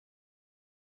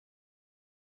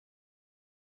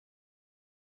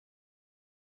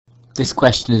This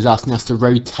question is asking us to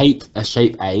rotate a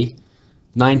shape A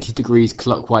 90 degrees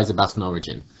clockwise about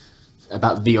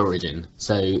the origin.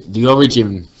 So the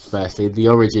origin, firstly, the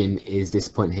origin is this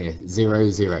point here, 0,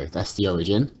 0. That's the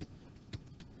origin.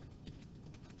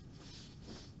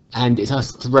 And it's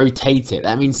asked to rotate it.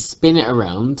 That means spin it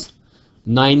around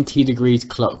 90 degrees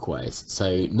clockwise.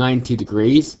 So 90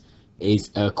 degrees is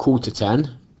a quarter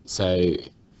turn. So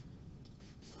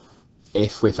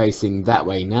if we're facing that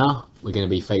way now, we're going to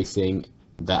be facing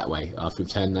that way after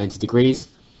we've turned 90 degrees.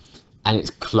 And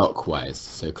it's clockwise.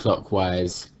 So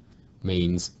clockwise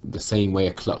means the same way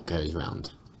a clock goes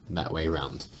round, that way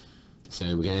round. So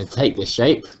we're going to take this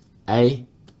shape, A,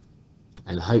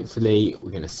 and hopefully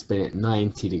we're going to spin it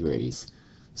 90 degrees.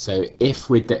 So if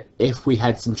we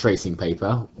had some tracing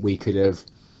paper, we could have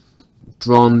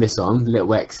drawn this on,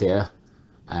 little X here,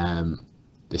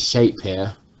 the shape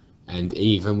here, and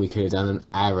even we could have done an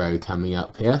arrow coming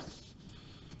up here.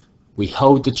 We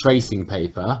hold the tracing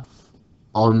paper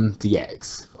on the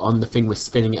X, on the thing we're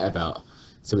spinning it about.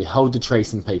 So we hold the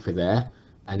tracing paper there,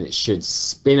 and it should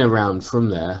spin around from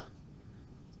there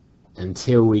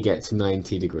until we get to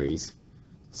 90 degrees.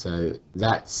 So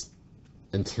that's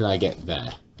until I get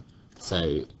there.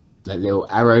 So that little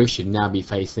arrow should now be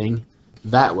facing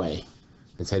that way.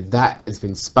 And so that has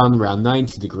been spun around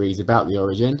 90 degrees about the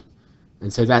origin.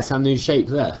 And so that's our new shape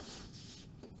there.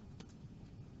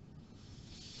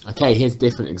 Okay, here's a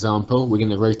different example. We're going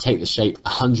to rotate the shape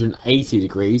 180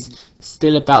 degrees,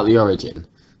 still about the origin.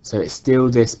 So it's still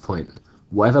this point.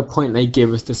 Whatever point they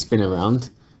give us to spin around,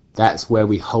 that's where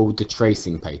we hold the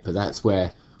tracing paper. That's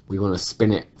where we want to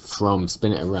spin it from,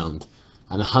 spin it around.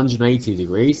 And 180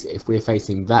 degrees, if we're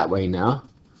facing that way now,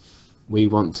 we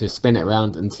want to spin it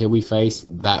around until we face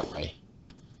that way.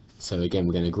 So again,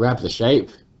 we're going to grab the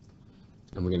shape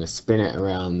and we're going to spin it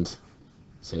around.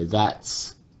 So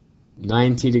that's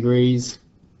 90 degrees,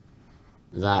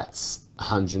 that's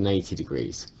 180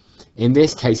 degrees. In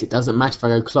this case, it doesn't matter if I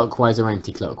go clockwise or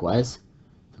anti-clockwise,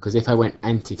 because if I went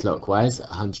anti-clockwise,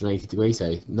 180 degrees,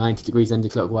 so 90 degrees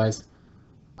anti-clockwise,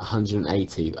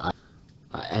 180, I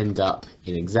end up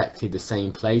in exactly the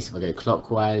same place if I go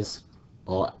clockwise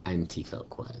or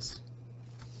anti-clockwise.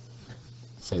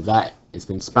 So that has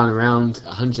been spun around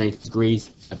 180 degrees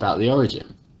about the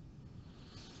origin.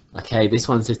 Okay, this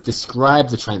one says describe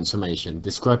the transformation.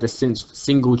 Describe the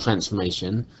single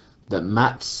transformation that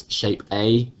maps shape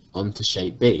A onto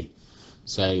shape B.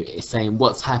 So it's saying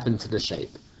what's happened to the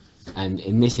shape. And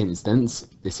in this instance,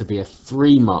 this will be a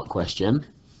 3-mark question.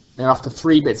 They're after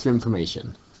 3 bits of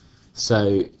information.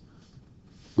 So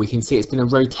we can see it's been a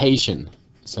rotation.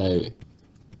 So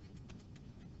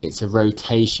it's a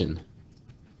rotation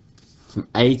from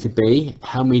A to B.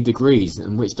 How many degrees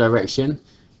and which direction?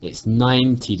 It's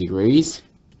 90 degrees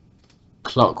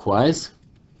clockwise.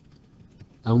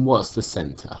 And what's the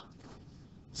center?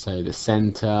 So the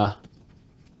center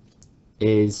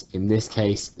is, in this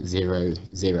case, 0,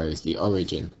 0 is the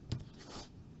origin.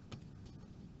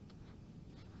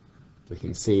 We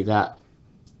can see that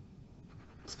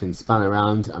it's been spun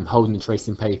around. I'm holding the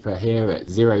tracing paper here at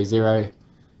 0, 0,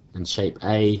 and shape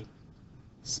A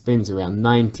spins around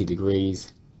 90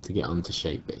 degrees to get onto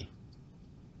shape B.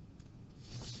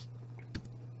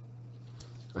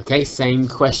 Okay, same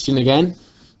question again.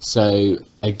 So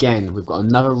again, we've got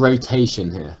another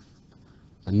rotation here.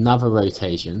 Another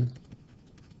rotation.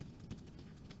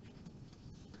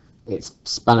 It's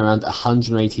spun around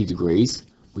 180 degrees.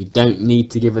 We don't need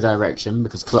to give a direction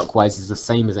because clockwise is the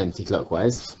same as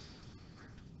anti-clockwise.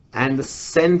 And the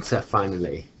center,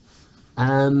 finally.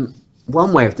 One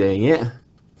way of doing it,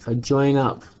 if I join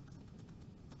up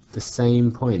the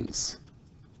same points,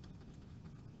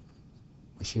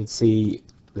 we should see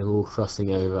them all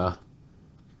crossing over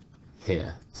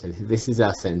here. So this is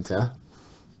our center.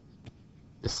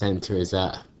 The center is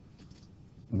at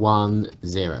 1,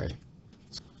 0.